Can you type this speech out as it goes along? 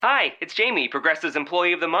Hi, it's Jamie, Progressive's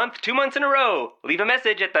Employee of the Month, 2 months in a row. Leave a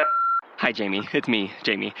message at the... Hi, Jamie. It's me,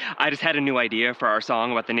 Jamie. I just had a new idea for our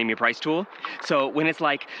song about the Name Your Price tool. So when it's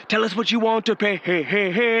like, tell us what you want to pay, hey,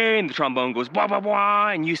 hey, hey, and the trombone goes, blah, blah, blah,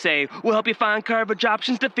 and you say, we'll help you find coverage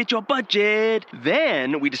options to fit your budget.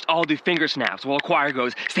 Then we just all do finger snaps while a choir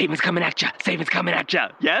goes, statements coming at ya, statements coming at ya.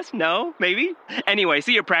 Yes? No? Maybe? Anyway,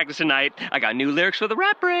 see your practice tonight. I got new lyrics for the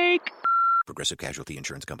rap break. Progressive Casualty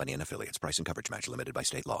Insurance Company and Affiliates. Price and coverage match limited by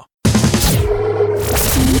state law.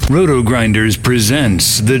 Roto Grinders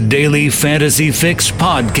presents the Daily Fantasy Fix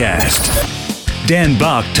podcast. Dan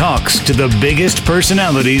Bach talks to the biggest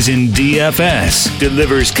personalities in DFS,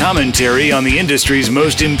 delivers commentary on the industry's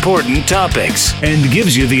most important topics, and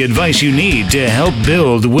gives you the advice you need to help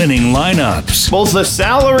build winning lineups. Both the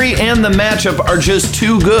salary and the matchup are just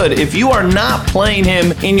too good. If you are not playing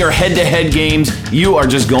him in your head-to-head games, you are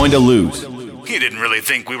just going to lose. You didn't really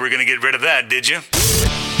think we were going to get rid of that, did you?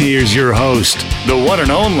 Here's your host, the one and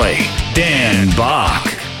only Dan Bach.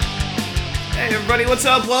 Hey everybody, what's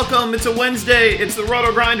up? Welcome. It's a Wednesday. It's the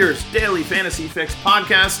Roto Grinders Daily Fantasy Fix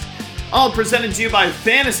podcast, all presented to you by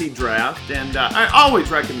FantasyDraft. And I always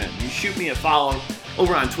recommend you shoot me a follow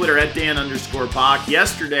over on Twitter at Dan_Bach.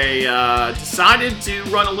 Yesterday, decided to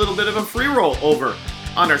run a little bit of a free roll over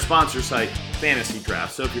on our sponsor site, FantasyDraft.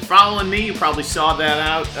 So if you're following me, you probably saw that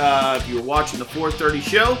out. If you were watching the 4:30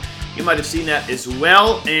 show, you might have seen that as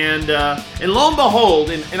well. And lo and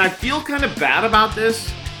behold, and I feel kind of bad about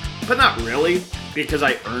this, but not really, because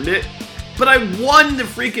I earned it. But I won the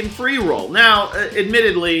freaking free roll. Now,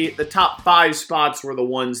 admittedly, the top 5 spots were the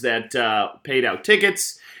ones that paid out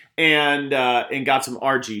tickets and got some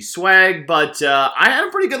RG swag. But I had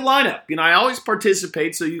a pretty good lineup. You know, I always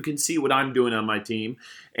participate so you can see what I'm doing on my team.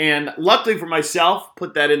 And luckily for myself,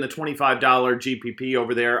 put that in the $25 GPP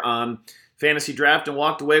over there on Fantasy Draft and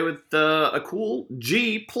walked away with a cool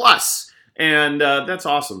G+. And that's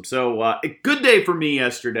awesome. So a good day for me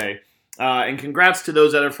yesterday. And congrats to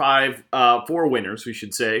those other 4 winners, we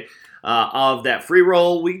should say, of that free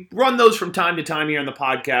roll. We run those from time to time here on the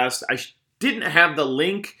podcast. I didn't have the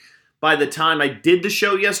link by the time I did the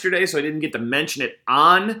show yesterday, so I didn't get to mention it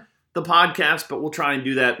on the podcast, but we'll try and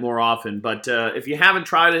do that more often. But if you haven't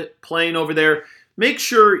tried it playing over there, make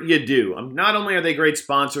sure you do. Not only are they great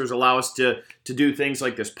sponsors, allow us to do things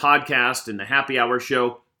like this podcast and the happy hour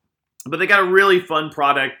show, but they got a really fun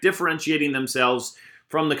product, differentiating themselves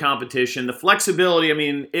from the competition. The flexibility, I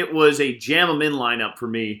mean, it was a jam-em-in lineup for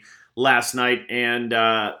me last night, and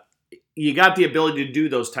you got the ability to do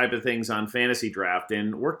those type of things on Fantasy Draft,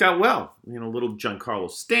 and worked out well. You know, little Giancarlo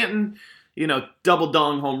Stanton, you know, double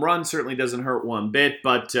dong home run certainly doesn't hurt one bit,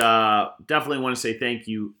 but definitely want to say thank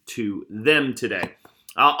you to them today.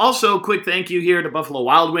 Also, quick thank you here to Buffalo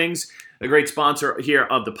Wild Wings, a great sponsor here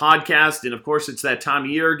of the podcast. And of course, it's that time of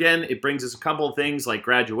year again. It brings us a couple of things like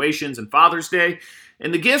graduations and Father's Day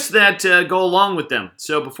and the gifts that go along with them.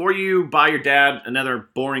 So before you buy your dad another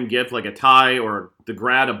boring gift like a tie or the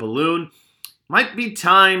grad a balloon, might be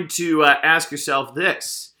time to ask yourself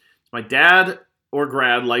this. Is my dad or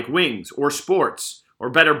grad like wings or sports or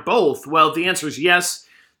better both? Well, if the answer is yes,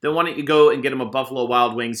 then why don't you go and get them a Buffalo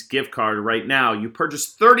Wild Wings gift card right now. You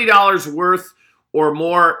purchase $30 worth or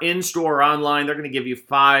more in-store or online, they're going to give you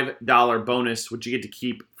 $5 bonus, which you get to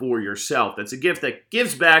keep for yourself. That's a gift that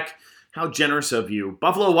gives back. How generous of you.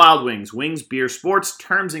 Buffalo Wild Wings, wings, beer, sports,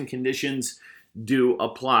 terms and conditions do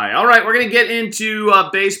apply. All right, we're going to get into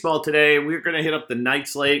baseball today. We're going to hit up the night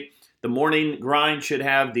slate. The morning grind should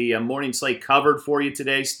have the morning slate covered for you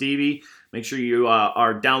today, Stevie. Make sure you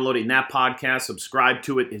are downloading that podcast. Subscribe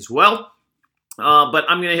to it as well. But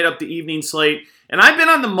I'm going to hit up the evening slate. And I've been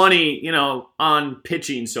on the money, you know, on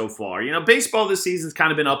pitching so far. You know, baseball this season's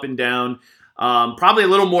kind of been up and down. Probably a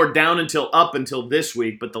little more down until this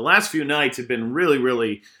week. But the last few nights have been really,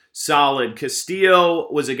 really solid.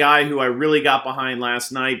 Castillo was a guy who I really got behind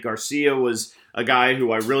last night. Garcia was a guy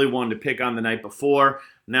who I really wanted to pick on the night before.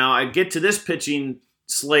 Now, I get to this pitching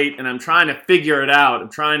slate, and I'm trying to figure it out. I'm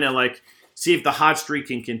trying to, see if the hot streak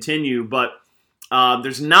can continue, but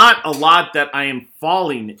there's not a lot that I am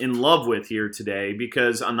falling in love with here today,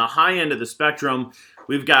 because on the high end of the spectrum,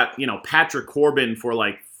 we've got, Patrick Corbin for,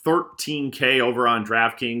 $13K over on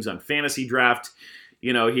DraftKings. On Fantasy Draft,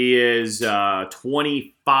 he is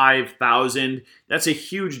 25,000. That's a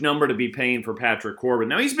huge number to be paying for Patrick Corbin.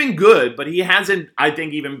 Now, he's been good, but he hasn't, I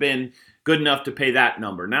think, even been good enough to pay that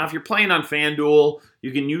number. Now, if you're playing on FanDuel,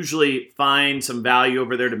 you can usually find some value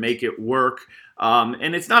over there to make it work.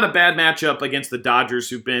 And it's not a bad matchup against the Dodgers,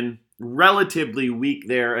 who've been relatively weak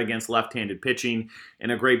there against left-handed pitching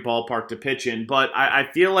and a great ballpark to pitch in. But I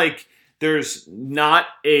feel like there's not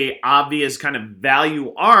a obvious kind of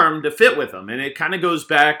value arm to fit with him. And it kind of goes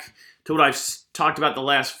back to what I've talked about the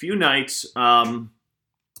last few nights,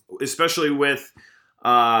 especially with,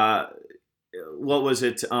 what was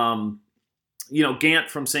it? Gant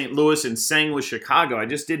from St. Louis and Sang with Chicago. I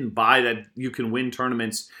just didn't buy that you can win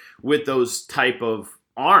tournaments with those type of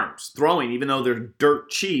arms throwing, even though they're dirt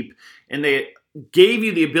cheap. And they gave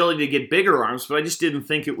you the ability to get bigger arms, but I just didn't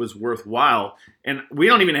think it was worthwhile. And we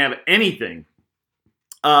don't even have anything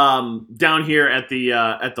down here at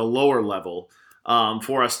the lower level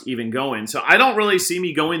for us to even go in. So I don't really see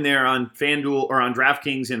me going there on FanDuel or on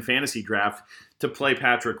DraftKings and FantasyDraft to play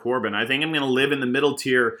Patrick Corbin. I think I'm going to live in the middle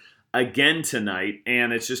tier again tonight,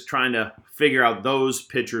 and it's just trying to figure out those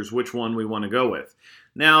pitchers, which one we want to go with.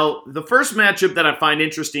 Now, the first matchup that I find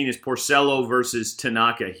interesting is Porcello versus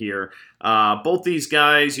Tanaka here. Both these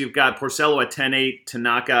guys, you've got Porcello at 10-8,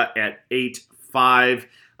 Tanaka at 8-5.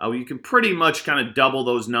 You can pretty much kind of double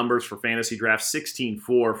those numbers for Fantasy Draft,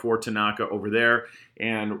 16-4 for Tanaka over there.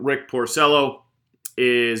 And Rick Porcello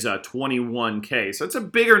is 21K. So it's a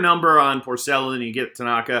bigger number on Porcello than you get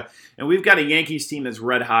Tanaka. And we've got a Yankees team that's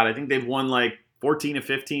red hot. I think they've won like 14 of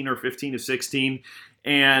 15 or 15 of 16.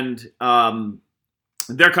 And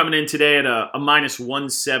they're coming in today at a minus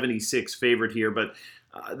 176 favorite here. But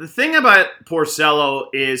the thing about Porcello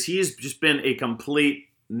is he's just been a complete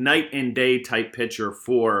night and day type pitcher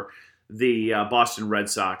for the Boston Red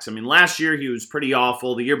Sox. I mean, last year he was pretty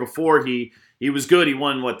awful. The year before he was good. He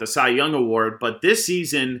won, the Cy Young Award. But this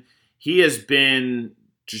season he has been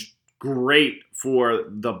just great for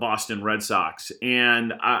the Boston Red Sox.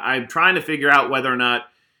 And I'm trying to figure out whether or not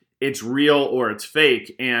it's real or it's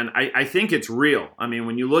fake. And I think it's real. I mean,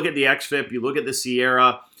 when you look at the xFIP, you look at the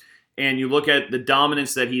Sierra, and you look at the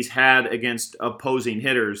dominance that he's had against opposing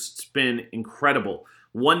hitters, it's been incredible.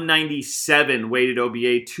 197 weighted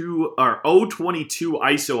OBA, 022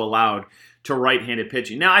 ISO allowed to right-handed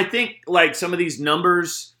pitching. Now, I think some of these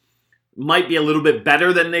numbers might be a little bit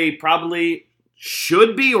better than they probably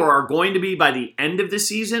should be or are going to be by the end of the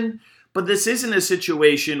season, but this isn't a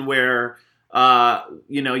situation where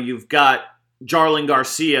you've got Jarlin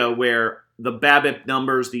Garcia where the BABIP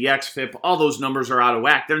numbers, the xFIP, all those numbers are out of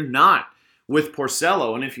whack. They're not with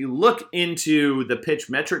Porcello. And if you look into the pitch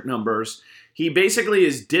metric numbers, he basically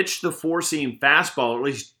has ditched the four-seam fastball, or at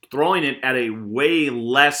least throwing it at a way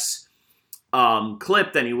less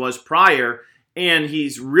clip than he was prior. And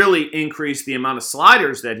he's really increased the amount of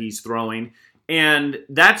sliders that he's throwing. And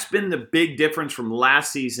that's been the big difference from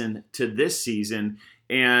last season to this season.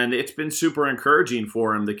 And it's been super encouraging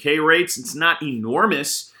for him. The K rates, it's not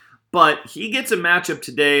enormous, but he gets a matchup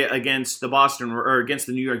today against the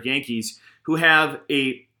New York Yankees, who have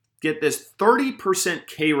get this 30%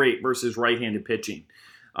 K rate versus right-handed pitching.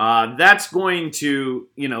 That's going to,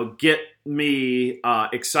 get me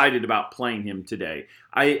excited about playing him today.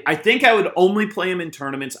 I think I would only play him in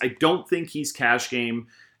tournaments. I don't think he's cash game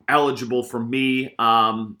eligible for me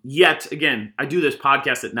yet. Again, I do this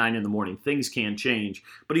podcast at 9 in the morning. Things can change.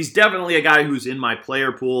 But he's definitely a guy who's in my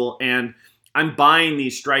player pool, and I'm buying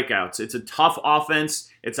these strikeouts. It's a tough offense.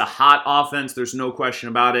 It's a hot offense. There's no question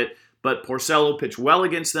about it. But Porcello pitched well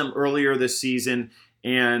against them earlier this season,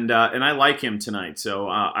 and I like him tonight. So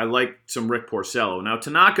I like some Rick Porcello. Now,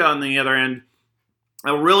 Tanaka, on the other end,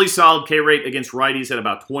 a really solid K rate against righties at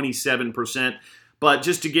about 27%. But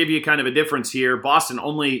just to give you kind of a difference here, Boston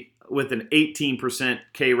only with an 18%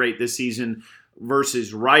 K rate this season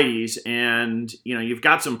versus righties. And, you've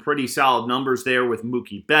got some pretty solid numbers there with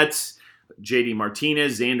Mookie Betts, JD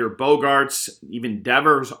Martinez, Xander Bogaerts, even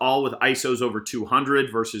Devers, all with ISOs over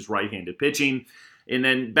 200 versus right-handed pitching. And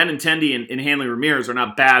then Benintendi and Hanley Ramirez are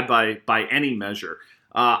not bad by any measure.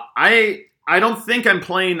 I don't think I'm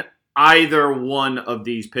playing either one of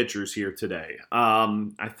these pitchers here today.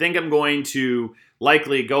 I think I'm going to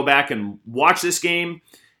likely go back and watch this game.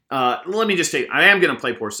 Let me just say, I am going to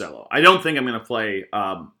play Porcello. I don't think I'm going to play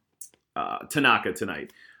Tanaka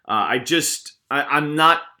tonight. I'm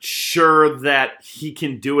not sure that he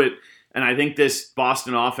can do it, and I think this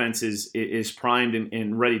Boston offense is primed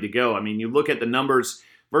and ready to go. I mean, you look at the numbers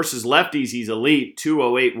versus lefties, he's elite,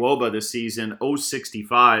 208 WOBA this season,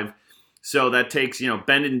 065. So that takes,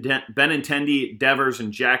 Benintendi, Devers,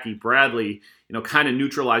 and Jackie Bradley, kind of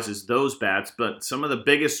neutralizes those bats. But some of the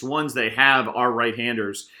biggest ones they have are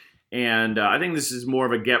right-handers. And I think this is more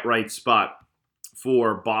of a get-right spot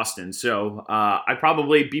for Boston. So I'd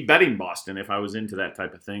probably be betting Boston if I was into that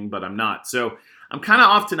type of thing, but I'm not. So I'm kind of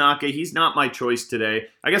off Tanaka. He's not my choice today.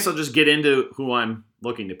 I guess I'll just get into who I'm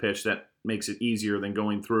looking to pitch. That makes it easier than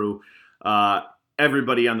going through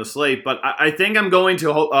everybody on the slate. But I think I'm going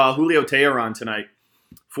to Julio Teheran tonight.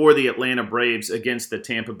 for the Atlanta Braves against the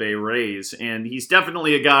Tampa Bay Rays. And he's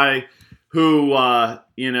definitely a guy who,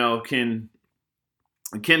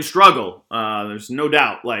 can struggle. There's no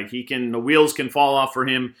doubt. Like the wheels can fall off for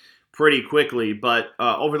him pretty quickly. But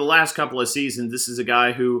over the last couple of seasons, this is a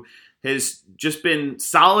guy who has just been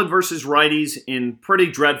solid versus righties and pretty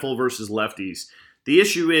dreadful versus lefties. The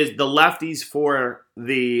issue is the lefties for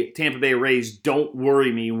the Tampa Bay Rays don't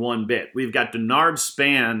worry me one bit. We've got Denard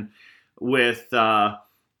Span with a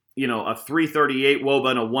 338 WOBA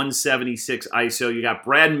and a 176 ISO. You got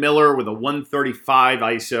Brad Miller with a 135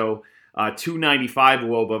 ISO, 295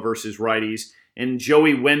 WOBA versus righties, and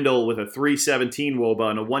Joey Wendell with a 317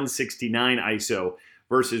 WOBA and a 169 ISO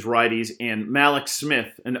versus righties, and Malik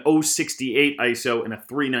Smith, an 068 ISO and a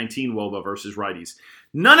 319 WOBA versus righties.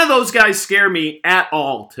 None of those guys scare me at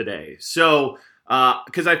all today. So,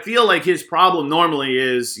 because I feel like his problem normally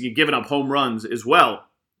is you giving up home runs as well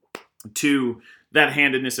to that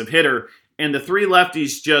handedness of hitter. And the three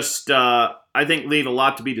lefties just, I think, leave a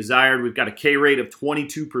lot to be desired. We've got a K rate of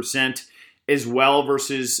 22% as well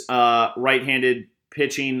versus right-handed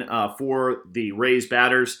pitching for the Rays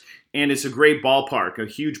batters. And it's a great ballpark, a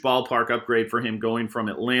huge ballpark upgrade for him going from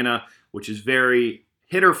Atlanta, which is very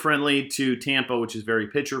hitter-friendly, to Tampa, which is very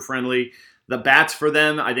pitcher-friendly. The bats for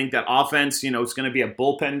them, I think that offense, it's going to be a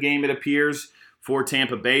bullpen game, it appears, for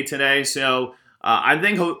Tampa Bay today. So I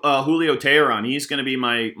think Julio Teheran, he's going to be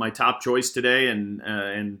my top choice today. And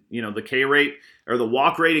the K rate or the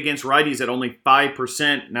walk rate against righties at only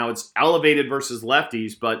 5%. Now it's elevated versus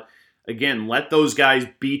lefties, but again, let those guys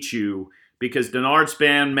beat you, because Denard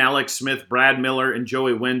Span, Malik Smith, Brad Miller, and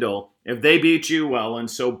Joey Wendell, if they beat you, well, and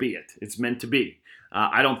so be it. It's meant to be.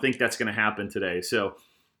 I don't think that's going to happen today. So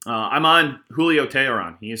I'm on Julio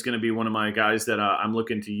Teheran. He is going to be one of my guys that I'm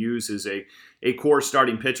looking to use as a core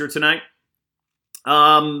starting pitcher tonight.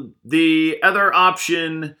 The other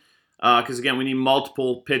option, because again, we need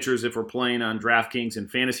multiple pitchers if we're playing on DraftKings and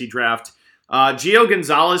FantasyDraft. Gio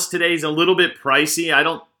Gonzalez today is a little bit pricey.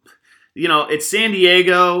 It's San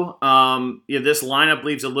Diego. This lineup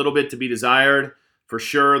leaves a little bit to be desired for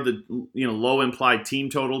sure. The low implied team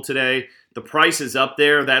total today. The price is up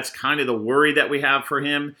there. That's kind of the worry that we have for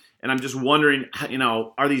him. And I'm just wondering,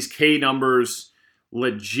 are these K numbers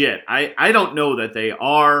legit? I don't know that they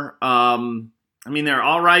are. They're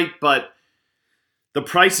all right, but the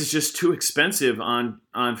price is just too expensive on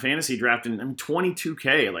FantasyDraft. And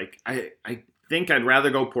 22K. Like I think I'd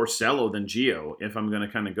rather go Porcello than Gio if I'm going to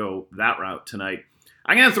kind of go that route tonight.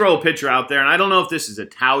 I'm going to throw a pitcher out there, and I don't know if this is a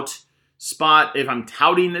tout spot, if I'm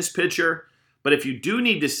touting this pitcher, but if you do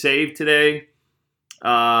need to save today,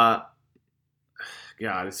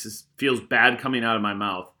 this feels bad coming out of my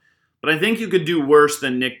mouth, but I think you could do worse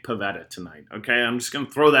than Nick Pivetta tonight, okay? I'm just going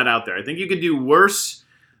to throw that out there. I think you could do worse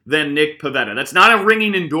than Nick Pivetta. That's not a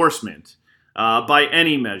ringing endorsement by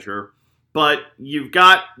any measure, but you've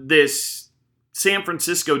got this San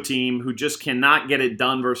Francisco team who just cannot get it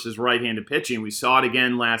done versus right-handed pitching. We saw it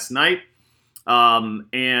again last night,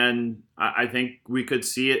 and I think we could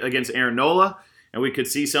see it against Aaron Nola, and we could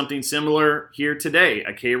see something similar here today.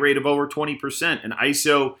 A K rate of over 20%, an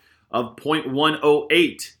ISO of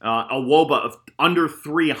 0.108, a WOBA of under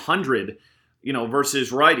 300,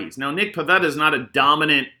 versus righties. Now, Nick Pivetta is not a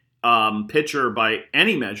dominant pitcher by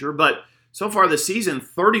any measure, but so far this season,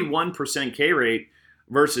 31% K rate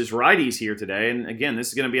versus righties here today. And again, this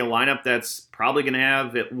is going to be a lineup that's probably going to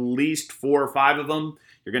have at least 4 or 5 of them.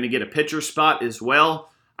 You're going to get a pitcher spot as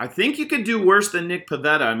well. I think you could do worse than Nick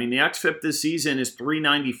Pivetta. The xFIP this season is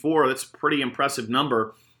 394. That's a pretty impressive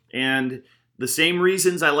number. And the same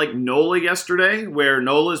reasons I like Nola yesterday, where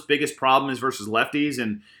Nola's biggest problem is versus lefties.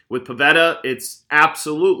 And with Pivetta, it's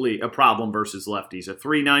absolutely a problem versus lefties. A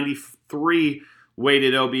 393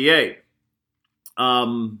 weighted OBA. A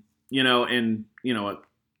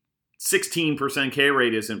 16% K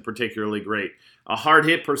rate isn't particularly great. A hard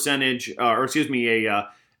hit percentage,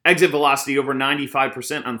 exit velocity over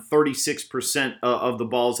 95% on 36% of the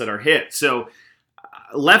balls that are hit. So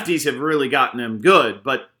lefties have really gotten him good.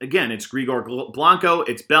 But again, it's Grigor Blanco,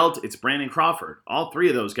 it's Belt, it's Brandon Crawford. All three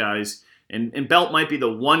of those guys. And Belt might be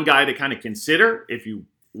the one guy to kind of consider if you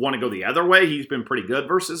want to go the other way. He's been pretty good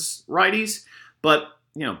versus righties. But,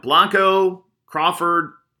 Blanco,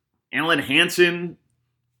 Crawford, Alan Hansen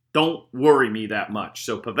don't worry me that much.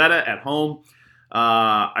 So Pivetta at home,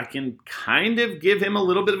 I can kind of give him a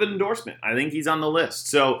little bit of an endorsement. I think he's on the list.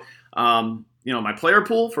 So, my player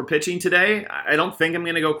pool for pitching today, I don't think I'm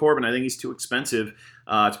going to go Corbin. I think he's too expensive.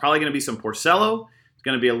 It's probably going to be some Porcello. It's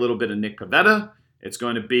going to be a little bit of Nick Pivetta. It's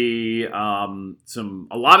going to be a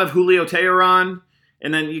lot of Julio Teheran.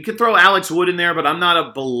 And then you could throw Alex Wood in there, but I'm not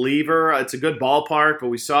a believer. It's a good ballpark, but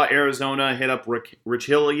we saw Arizona hit up Rich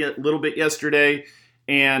Hill a little bit yesterday,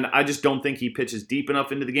 and I just don't think he pitches deep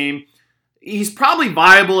enough into the game. He's probably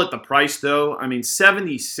viable at the price, though. I mean,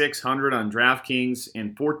 7,600 on DraftKings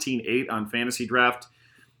and 14.8 on FantasyDraft.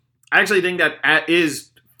 I actually think that is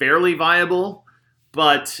fairly viable,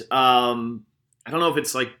 but I don't know if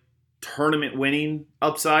it's like tournament winning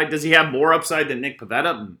upside. Does he have more upside than Nick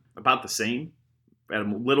Pivetta? About the same, at a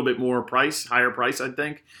little bit more price, higher price, I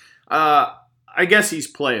think. I guess he's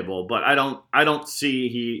playable, but I don't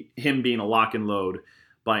see him being a lock and load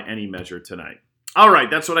by any measure tonight. All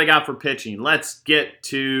right, that's what I got for pitching. Let's get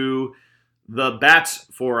to the bats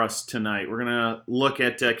for us tonight. We're going to look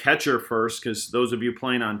at catcher first, because those of you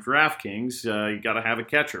playing on DraftKings, you got to have a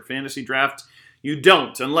catcher. Fantasy Draft, you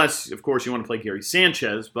don't, unless, of course, you want to play Gary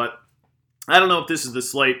Sanchez, but I don't know if this is the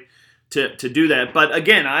slate to do that. But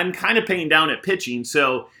again, I'm kind of paying down at pitching,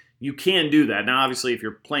 so you can do that. Now, obviously, if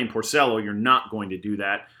you're playing Porcello, you're not going to do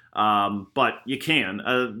that. But you can.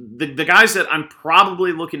 The guys that I'm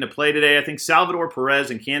probably looking to play today, I think Salvador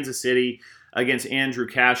Perez in Kansas City against Andrew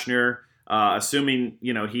Kashner, assuming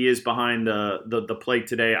he is behind the plate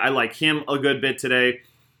today. I like him a good bit today.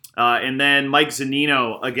 And then Mike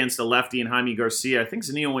Zunino against a lefty and Jaime Garcia. I think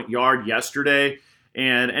Zunino went yard yesterday,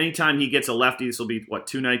 and anytime he gets a lefty, this will be,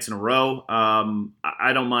 2 nights in a row.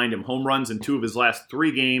 I don't mind him. Home runs in 2 of his last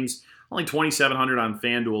 3 games. Only 2,700 on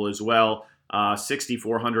FanDuel as well.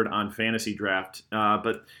 6,400 on FantasyDraft.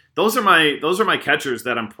 But those are my catchers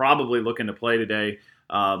that I'm probably looking to play today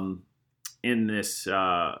in this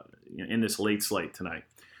late slate tonight.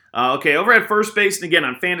 Okay, over at first base, and again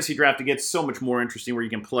on FantasyDraft, it gets so much more interesting where you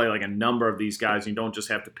can play like a number of these guys. And you don't just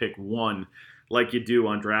have to pick one like you do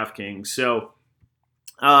on DraftKings. So,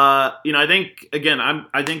 I think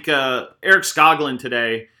Eric Skoglund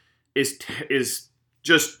today is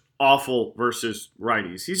just awful versus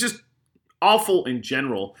righties. He's just awful in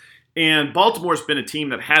general, and Baltimore's been a team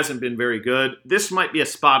that hasn't been very good. This might be a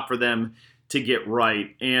spot for them to get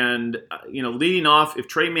right. And leading off, if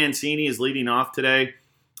Trey Mancini is leading off today,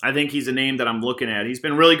 I think he's a name that I'm looking at. He's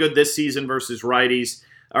been really good this season versus lefties.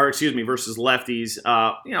 Over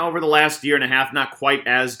the last year and a half, not quite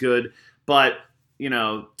as good, but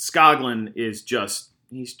Skoglund is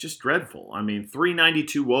he's just dreadful. I mean,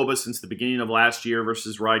 392 WOBA since the beginning of last year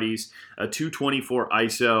versus righties, a 224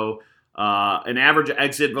 ISO. An average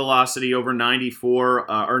exit velocity over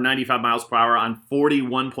 94 or 95 miles per hour on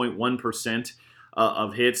 41.1%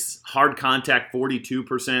 of hits. Hard contact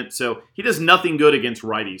 42%. So he does nothing good against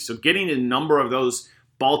righties. So getting a number of those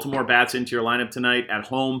Baltimore bats into your lineup tonight at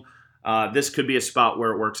home, this could be a spot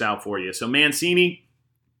where it works out for you. So Mancini,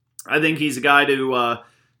 I think he's a guy to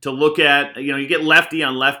look at. You get lefty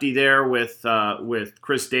on lefty there with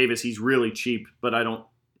Chris Davis. He's really cheap, but I don't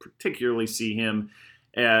particularly see him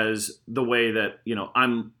as the way that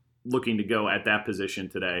I'm looking to go at that position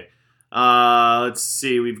today. Let's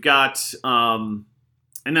see, we've got and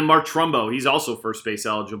then Mark Trumbo. He's also first base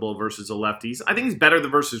eligible versus the lefties. I think he's better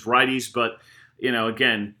than versus righties, but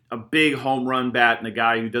again, a big home run bat and a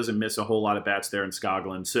guy who doesn't miss a whole lot of bats there in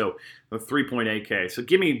Skoglund. So a 3.8K. So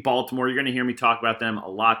give me Baltimore. You're going to hear me talk about them a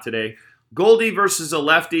lot today. Goldie versus a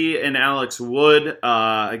lefty and Alex Wood.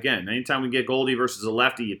 Again, anytime we get Goldie versus a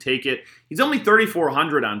lefty, you take it. He's only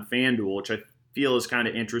 3,400 on FanDuel, which I feel is kind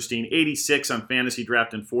of interesting. 86 on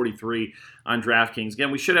FantasyDraft and 43 on DraftKings.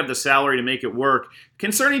 Again, we should have the salary to make it work.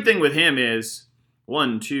 Concerning thing with him is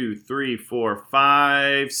 1, 2, 3, 4,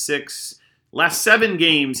 5, 6. Last 7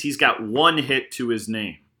 games, he's got 1 hit to his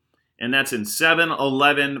name. And that's in 7,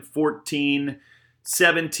 11, 14,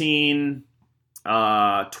 17,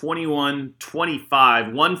 21,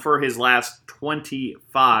 25, 1 for his last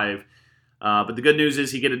 25. But the good news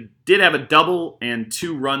is he did have a double and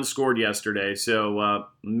 2 runs scored yesterday. So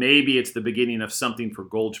maybe it's the beginning of something for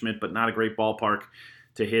Goldschmidt, but not a great ballpark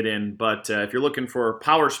to hit in. But if you're looking for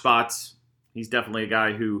power spots, he's definitely a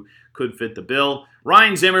guy who could fit the bill.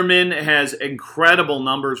 Ryan Zimmerman has incredible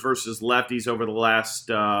numbers versus lefties over the last,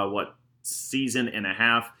 season and a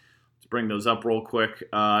half. Bring those up real quick.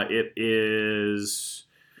 It is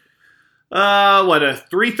a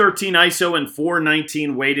 313 ISO and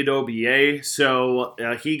 419 weighted OBA. So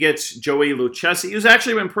he gets Joey Lucchesi, who's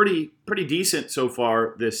actually been pretty decent so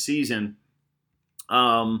far this season.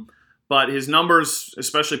 But his numbers,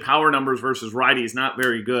 especially power numbers versus righties, not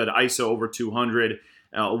very good. ISO over 200,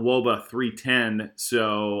 WOBA 310.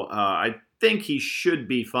 So I think he should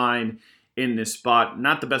be fine in this spot.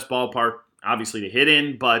 Not the best ballpark, obviously, to hit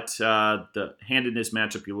in, but the handedness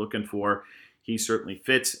matchup you're looking for, he certainly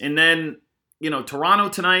fits. And then, Toronto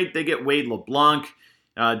tonight, they get Wade LeBlanc.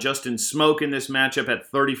 Justin Smoke in this matchup at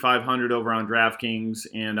 3,500 over on DraftKings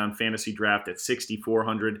and on FantasyDraft at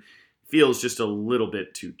 6,400. Feels just a little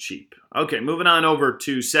bit too cheap. Okay, moving on over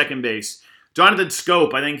to second base. Jonathan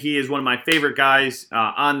Scope, I think he is one of my favorite guys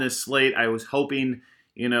on this slate. I was hoping,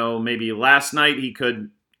 maybe last night he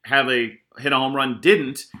could hit a home run.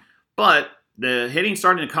 Didn't, but the hitting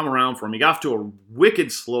starting to come around for him. He got off to a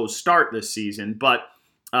wicked slow start this season, but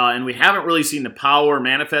and we haven't really seen the power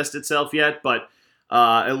manifest itself yet, but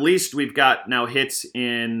at least we've got now hits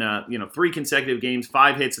in 3 consecutive games,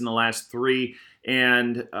 5 hits in the last 3,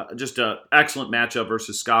 and just an excellent matchup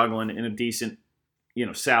versus Skoglund and a decent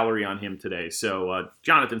salary on him today. So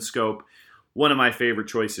Jonathan Scope, one of my favorite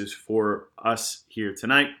choices for us here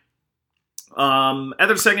tonight.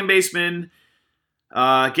 Other second baseman,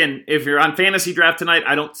 again, if you're on Fantasy Draft tonight,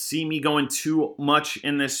 I don't see me going too much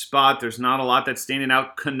in this spot. There's not a lot that's standing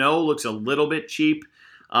out. Cano looks a little bit cheap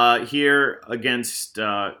here against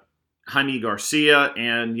Jaime Garcia,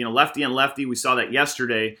 and lefty on lefty. We saw that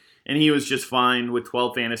yesterday, and he was just fine with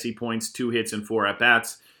 12 fantasy points, 2 hits, and 4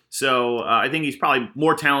 at-bats. So I think he's probably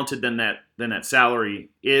more talented than that salary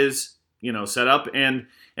is, set up. And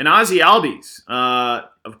Ozzie Albies,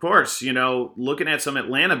 of course, looking at some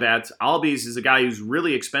Atlanta bats, Albies is a guy who's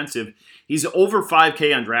really expensive. He's over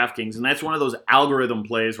 5K on DraftKings, and that's one of those algorithm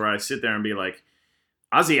plays where I sit there and be like,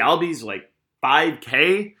 Ozzie Albies, like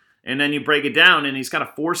 5K? And then you break it down, and he's got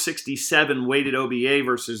a 467 weighted OBA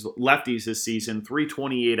versus lefties this season,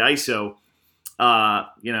 328 ISO.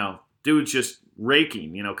 Dude's just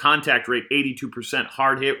raking. Contact rate 82%,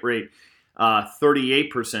 hard hit rate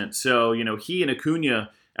 38%. So he and Acuna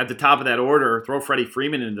at the top of that order. Throw Freddie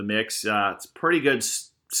Freeman into the mix. It's a pretty good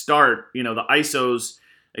start. The ISOs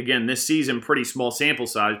again this season, pretty small sample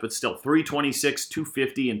size, but still 326,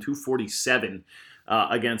 250, and 247.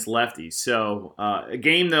 Against lefties. So a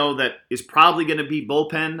game, though, that is probably going to be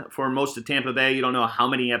bullpen for most of Tampa Bay. You don't know how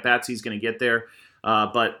many at-bats he's going to get there.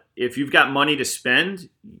 But if you've got money to spend,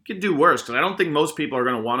 you can do worse, because I don't think most people are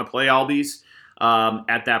going to want to play Albies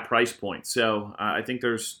at that price point. So I think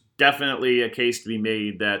there's definitely a case to be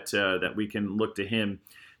made that we can look to him,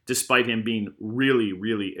 despite him being really,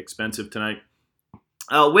 really expensive tonight.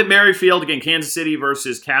 Whit Merrifield, again, Kansas City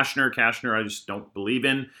versus Cashner. Cashner I just don't believe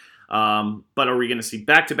in. But are we going to see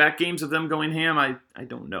back-to-back games of them going ham? I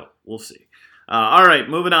don't know. We'll see. All right,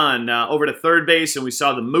 moving on over to third base, and we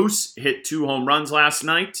saw the Moose hit 2 home runs last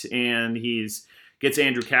night, and gets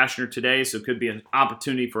Andrew Cashner today, so it could be an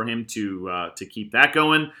opportunity for him to keep that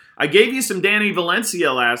going. I gave you some Danny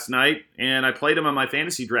Valencia last night, and I played him on my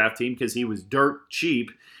fantasy draft team because he was dirt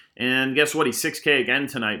cheap. And guess what? He's 6K again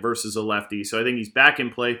tonight versus a lefty, so I think he's back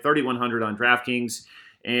in play, 3,100 on DraftKings.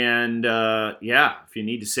 And, if you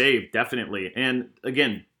need to save, definitely. And,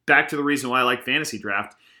 again, back to the reason why I like Fantasy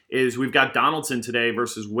Draft is we've got Donaldson today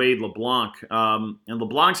versus Wade LeBlanc. And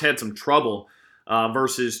LeBlanc's had some trouble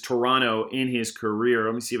versus Toronto in his career.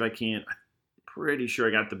 Let me see if I can. I'm pretty sure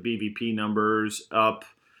I got the BVP numbers up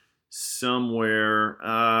somewhere.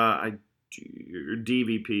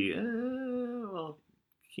 DVP.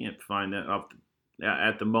 Can't find that up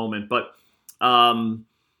at the moment. But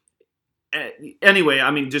anyway,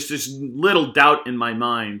 I mean, just little doubt in my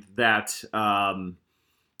mind that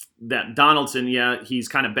that Donaldson, he's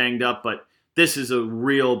kind of banged up, but this is a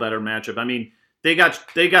real better matchup. I mean, they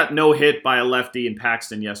got no hit by a lefty in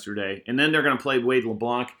Paxton yesterday, and then they're going to play Wade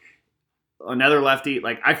LeBlanc, another lefty.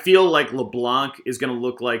 Like, I feel like LeBlanc is going to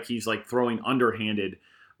look like he's like throwing underhanded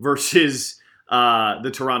versus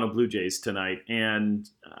the Toronto Blue Jays tonight, and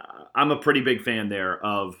I'm a pretty big fan there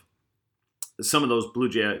of some of those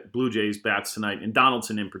Blue Jays bats tonight, and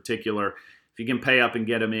Donaldson in particular. If you can pay up and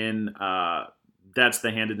get him in, that's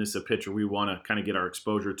the handedness of pitcher we want to kind of get our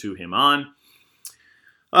exposure to him on.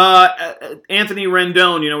 Anthony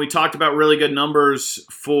Rendon, we talked about really good numbers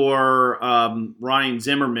for Ryan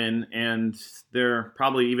Zimmerman, and they're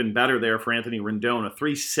probably even better there for Anthony Rendon. A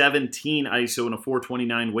 317 ISO and a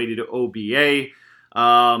 429 weighted OBA.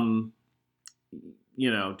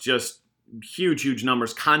 Just huge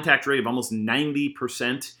numbers. Contact rate of almost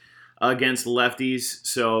 90% against lefties.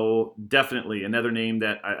 So definitely another name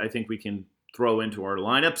that I think we can throw into our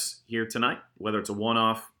lineups here tonight, whether it's a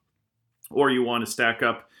one-off or you want to stack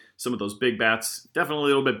up some of those big bats. Definitely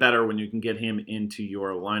a little bit better when you can get him into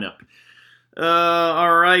your lineup.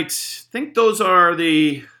 All right. I think those are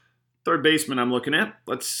the third baseman I'm looking at.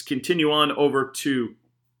 Let's continue on over to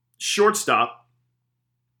shortstop.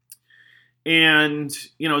 And,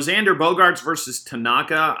 Xander Bogaerts versus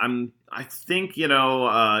Tanaka, I think,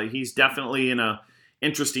 he's definitely in a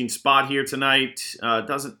interesting spot here tonight.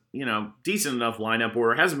 Doesn't, decent enough lineup,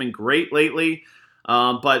 or hasn't been great lately.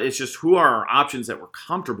 But it's just who are our options that we're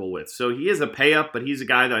comfortable with. So he is a pay up, but he's a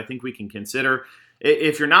guy that I think we can consider.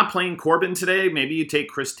 If you're not playing Corbin today, maybe you take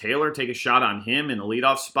Chris Taylor, take a shot on him in a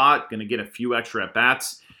leadoff spot. Going to get a few extra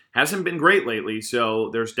at-bats. Hasn't been great lately, so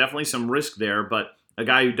there's definitely some risk there. But a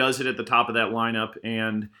guy who does hit at the top of that lineup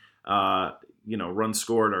and runs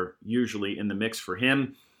scored are usually in the mix for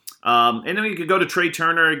him. And then you could go to Trey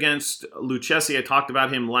Turner against Lucchesi. I talked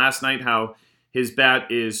about him last night, how his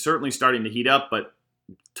bat is certainly starting to heat up, but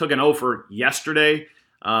took an 0 yesterday.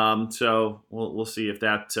 So we'll see if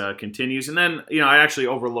that continues. And then, I actually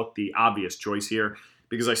overlooked the obvious choice here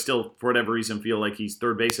because I still, for whatever reason, feel like he's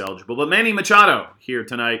third base eligible. But Manny Machado here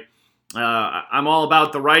tonight. I'm all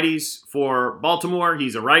about the righties for Baltimore.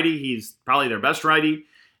 He's a righty. He's probably their best righty.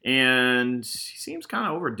 And he seems kind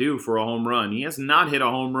of overdue for a home run. He has not hit a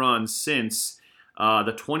home run since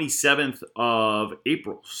the 27th of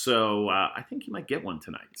April. So I think he might get one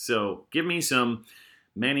tonight. So give me some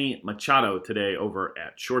Manny Machado today over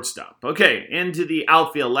at shortstop. Okay, into the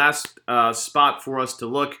outfield. Last spot for us to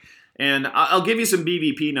look. And I'll give you some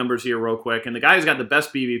BVP numbers here real quick. And the guy who's got the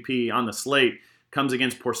best BVP on the slate comes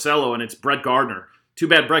against Porcello, and it's Brett Gardner. Too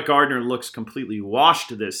bad Brett Gardner looks completely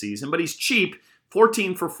washed this season, but he's cheap.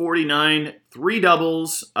 14 for 49, 3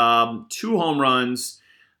 doubles, 2 home runs,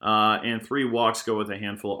 and 3 walks, go with a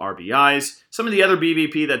handful of RBIs. Some of the other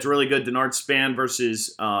BVP that's really good, Denard Span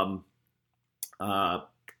versus my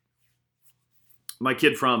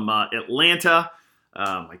kid from Atlanta.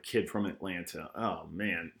 Oh,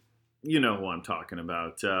 man. You know who I'm talking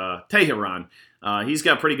about. Teheran. He's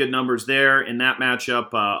got pretty good numbers there in that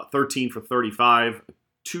matchup. 13 for 35,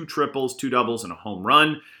 2 triples, 2 doubles, and a home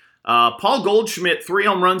run. Paul Goldschmidt, 3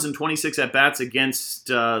 home runs and 26 at-bats against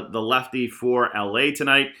the lefty for LA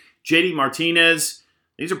tonight. JD Martinez,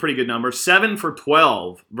 these are pretty good numbers. 7 for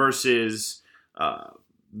 12 versus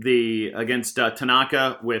against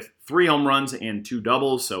Tanaka with 3 home runs and 2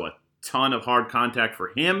 doubles, so a ton of hard contact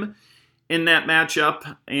for him in that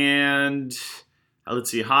matchup. And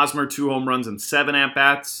let's see, Hosmer, 2 home runs and 7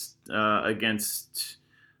 at-bats against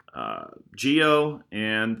Gio,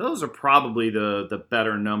 and those are probably the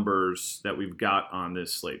better numbers that we've got on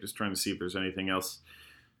this slate. Just trying to see if there's anything else.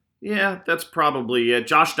 Yeah, that's probably it.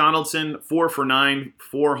 Josh Donaldson, 4 for 9,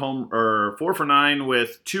 4 for 9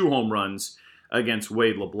 with 2 home runs against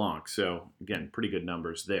Wade LeBlanc. So again, pretty good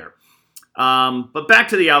numbers there. But back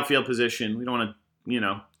to the outfield position. We don't want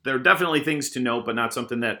to, there are definitely things to note, but not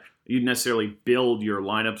something that you'd necessarily build your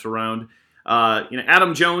lineups around.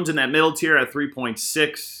 Adam Jones in that middle tier at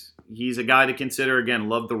 3.6. He's a guy to consider. Again,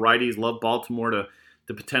 love the righties, love Baltimore to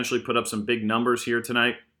potentially put up some big numbers here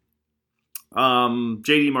tonight.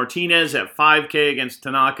 JD Martinez at 5K against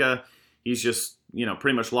Tanaka. He's just,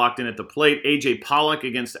 pretty much locked in at the plate. AJ Pollock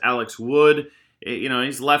against Alex Wood.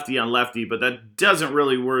 He's lefty on lefty, but that doesn't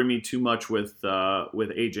really worry me too much with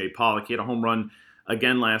AJ Pollock. He had a home run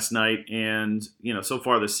again last night, and so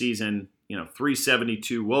far this season,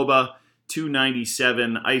 372 WOBA,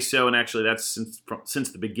 297 ISO, and actually that's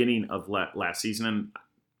since the beginning of last season. And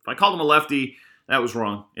if I called him a lefty, that was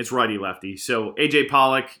wrong. It's righty-lefty. So AJ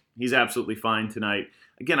Pollock, he's absolutely fine tonight.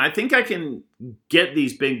 Again, I think I can get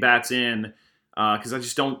these big bats in because I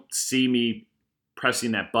just don't see me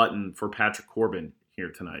pressing that button for Patrick Corbin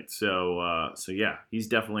here tonight. So yeah, he's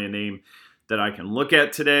definitely a name that I can look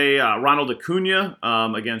at today. Ronald Acuna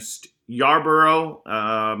against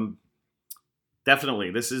Yarborough. Definitely.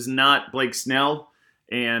 This is not Blake Snell,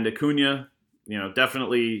 and Acuna,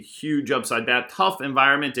 definitely huge upside bat. Tough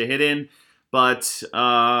environment to hit in, but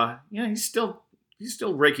he's still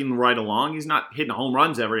raking right along. He's not hitting home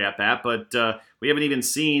runs every at bat, but we haven't even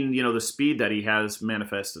seen the speed that he has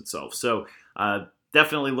manifest itself. So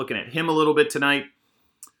definitely looking at him a little bit tonight.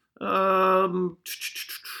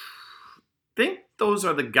 Think those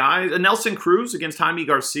are the guys. Nelson Cruz against Jaime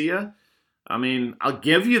Garcia. I mean, I'll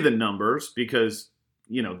give you the numbers because,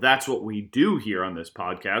 that's what we do here on this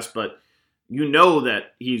podcast, but that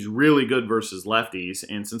he's really good versus lefties.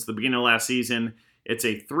 And since the beginning of last season, it's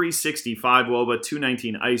a 365 WOBA,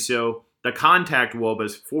 219 ISO. The contact WOBA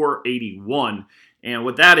is 481. And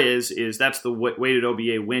what that is that's the weighted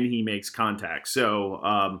OBA when he makes contact.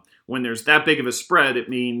 So when there's that big of a spread, it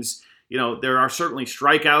means, there are certainly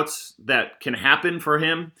strikeouts that can happen for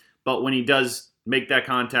him, but when he does make that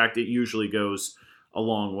contact, it usually goes a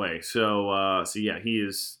long way. So yeah, he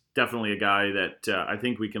is definitely a guy that I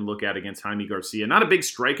think we can look at against Jaime Garcia. Not a big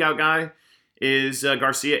strikeout guy is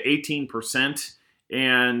Garcia, 18%.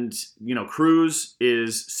 And, Cruz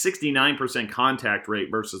is 69% contact rate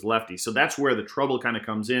versus lefty. So that's where the trouble kind of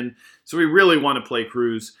comes in. So we really want to play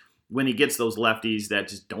Cruz. when he gets those lefties that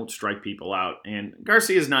just don't strike people out. And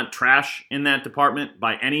Garcia is not trash in that department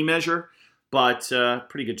by any measure, but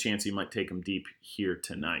pretty good chance he might take him deep here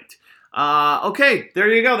tonight. Okay, there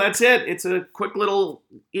you go. That's it. It's a quick little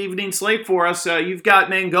evening slate for us. You've got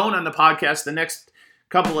Mangone on the podcast the next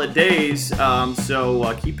couple of days,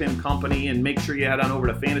 so keep him company and make sure you head on over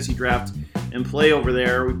to FantasyDraft and play over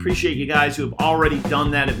there. We appreciate you guys who have already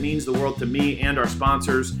done that. It means the world to me and our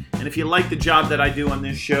sponsors. And if you like the job that I do on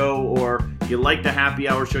this show, or you like the happy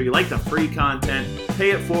hour show, you like the free content,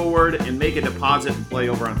 pay it forward and make a deposit and play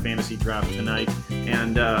over on FantasyDraft tonight.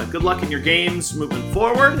 And good luck in your games moving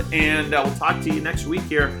forward, and we'll talk to you next week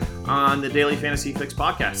here on the Daily Fantasy Fix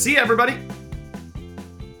podcast. See you, everybody.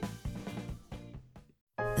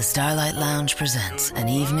 The Starlight Lounge presents An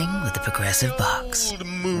Evening with the Progressive Box. Old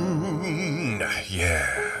moon,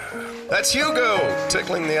 yeah. That's Hugo,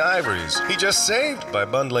 tickling the ivories. He just saved by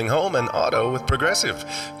bundling home and auto with Progressive.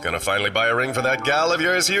 Gonna finally buy a ring for that gal of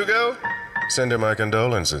yours, Hugo? Send her my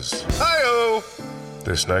condolences. Hi-oh!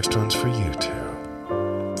 This next one's for you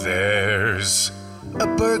two. There's a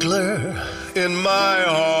burglar in my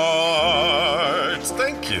heart.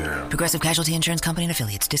 Thank you. Progressive Casualty Insurance Company and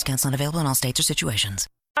Affiliates. Discounts not available in all states or situations.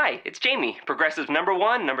 Hi, it's Jamie, Progressive's #1,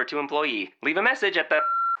 #2 employee. Leave a message at the...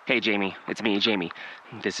 Hey, Jamie, it's me, Jamie.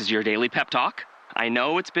 This is your daily pep talk. I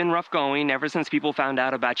know it's been rough going ever since people found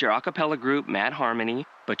out about your a cappella group, Mad Harmony,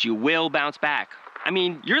 but you will bounce back. I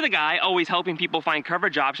mean, you're the guy always helping people find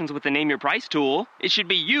coverage options with the Name Your Price tool. It should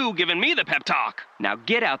be you giving me the pep talk. Now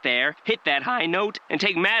get out there, hit that high note, and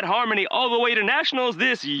take Mad Harmony all the way to nationals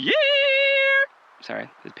this year! Sorry,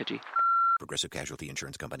 it's pitchy. Progressive Casualty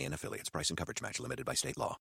Insurance Company and Affiliates. Price and coverage match limited by state law.